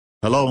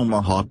Hello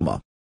Mahatma.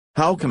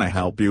 How can I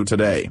help you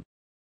today?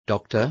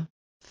 Doctor,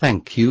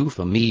 thank you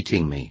for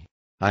meeting me.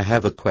 I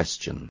have a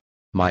question.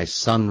 My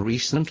son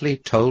recently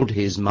told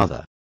his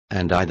mother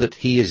and I that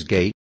he is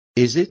gay.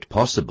 Is it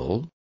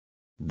possible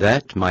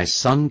that my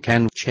son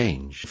can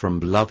change from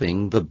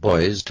loving the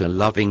boys to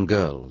loving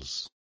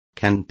girls?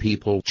 Can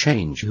people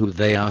change who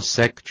they are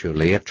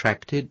sexually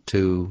attracted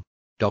to,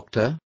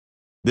 doctor?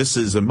 This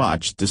is a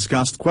much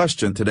discussed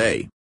question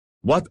today.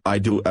 What I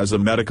do as a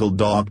medical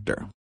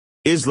doctor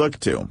is look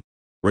to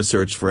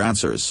research for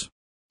answers.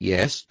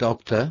 Yes,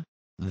 doctor.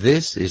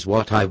 This is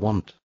what I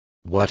want.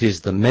 What is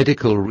the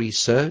medical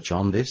research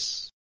on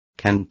this?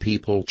 Can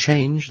people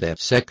change their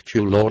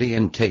sexual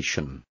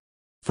orientation?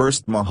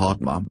 First,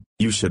 Mahatma,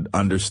 you should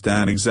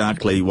understand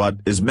exactly what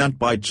is meant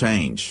by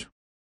change.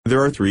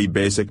 There are three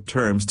basic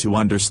terms to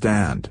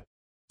understand.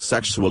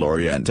 Sexual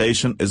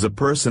orientation is a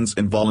person's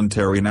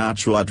involuntary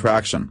natural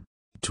attraction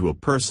to a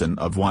person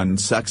of one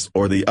sex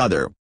or the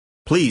other.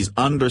 Please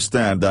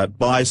understand that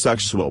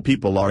bisexual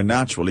people are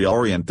naturally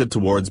oriented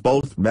towards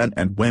both men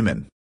and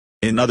women.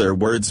 In other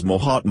words,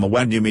 Mahatma,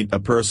 when you meet a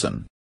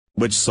person,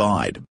 which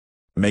side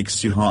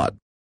makes you hot?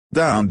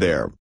 Down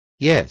there.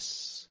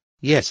 Yes,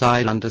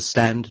 I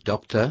understand,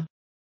 doctor.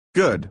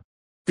 Good.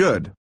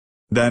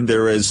 Then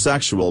there is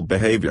sexual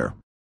behavior.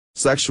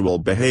 Sexual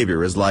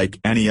behavior is like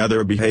any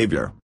other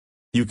behavior.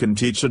 You can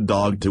teach a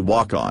dog to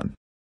walk on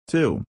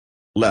 2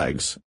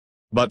 legs,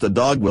 but the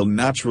dog will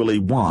naturally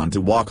want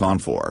to walk on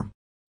 4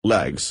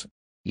 legs.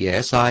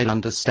 Yes, I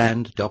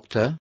understand,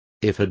 doctor.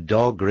 If a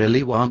dog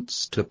really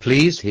wants to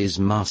please his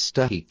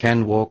master, he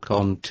can walk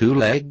on 2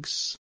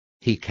 legs.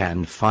 He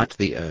can fight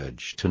the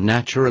urge to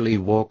naturally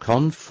walk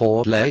on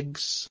 4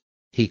 legs.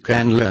 He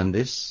can learn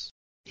this.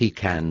 He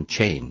can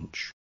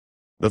change.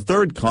 The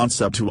third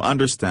concept to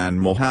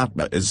understand,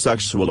 Mahatma, is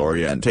sexual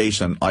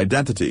orientation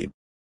identity.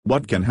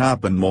 What can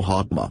happen,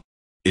 Mahatma,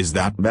 is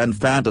that men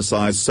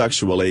fantasize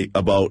sexually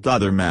about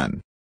other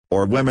men,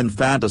 or women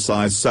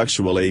fantasize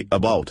sexually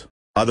about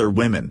other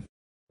women.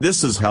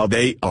 This is how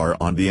they are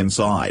on the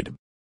inside.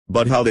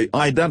 But how they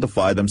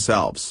identify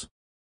themselves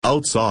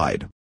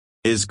outside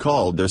is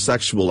called their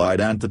sexual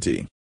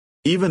identity.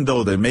 Even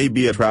though they may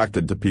be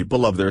attracted to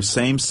people of their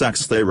same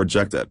sex, they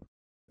reject it.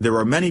 There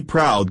are many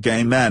proud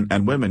gay men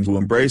and women who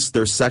embrace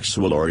their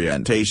sexual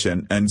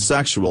orientation and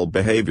sexual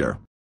behavior.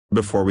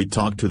 Before we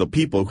talk to the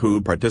people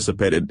who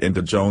participated in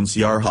the Jones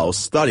and Yarhouse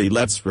study,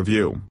 let's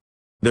review.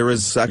 There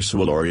is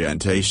sexual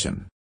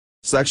orientation,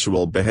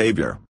 sexual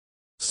behavior,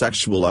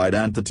 sexual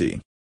identity.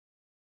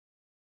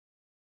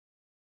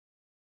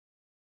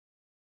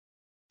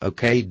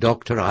 Okay,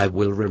 doctor, I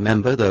will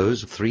remember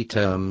those 3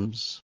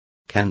 terms.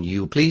 Can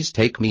you please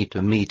take me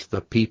to meet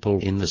the people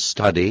in the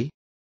study?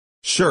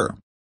 Sure.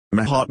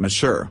 Mahatma,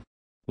 sure.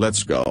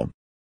 Let's go.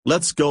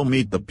 Let's go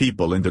meet the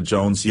people in the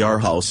Jones and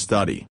Yarhouse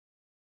study.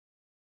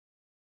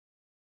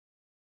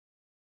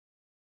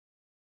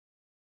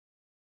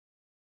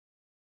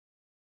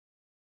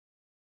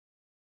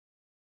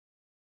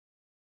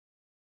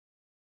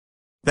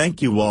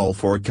 Thank you all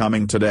for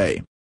coming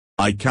today.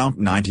 I count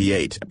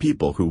 98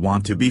 people who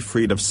want to be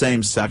freed of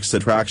same-sex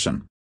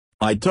attraction.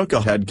 I took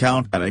a head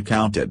count and I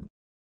counted.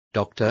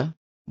 Doctor,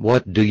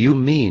 what do you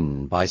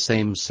mean by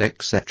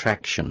same-sex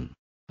attraction?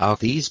 Are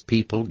these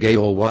people gay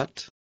or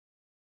what?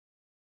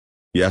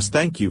 Yes,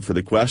 thank you for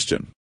the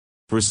question.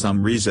 For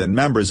some reason,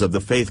 members of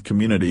the faith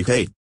community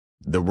hate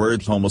the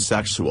word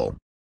homosexual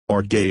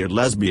or gay or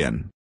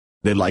lesbian.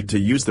 They like to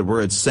use the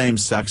word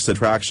same-sex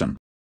attraction.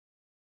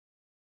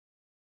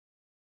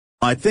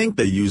 I think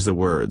they use the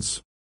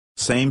words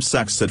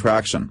same-sex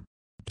attraction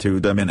to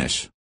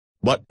diminish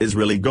what is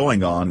really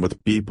going on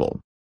with people.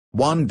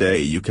 One day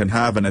you can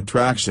have an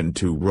attraction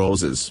to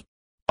roses.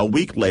 A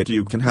week later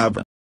you can have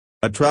an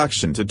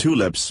attraction to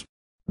tulips.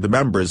 The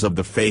members of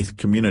the faith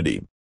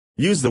community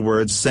use the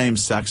words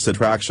same-sex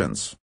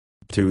attractions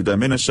to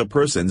diminish a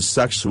person's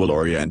sexual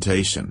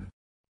orientation,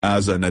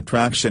 as an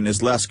attraction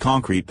is less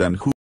concrete than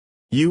who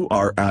you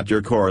are at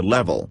your core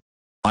level.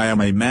 I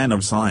am a man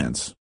of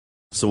science,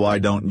 so I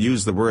don't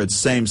use the words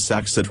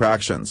same-sex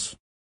attractions.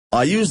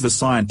 I use the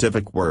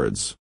scientific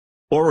words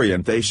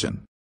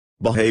orientation,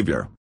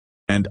 behavior,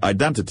 and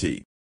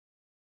identity.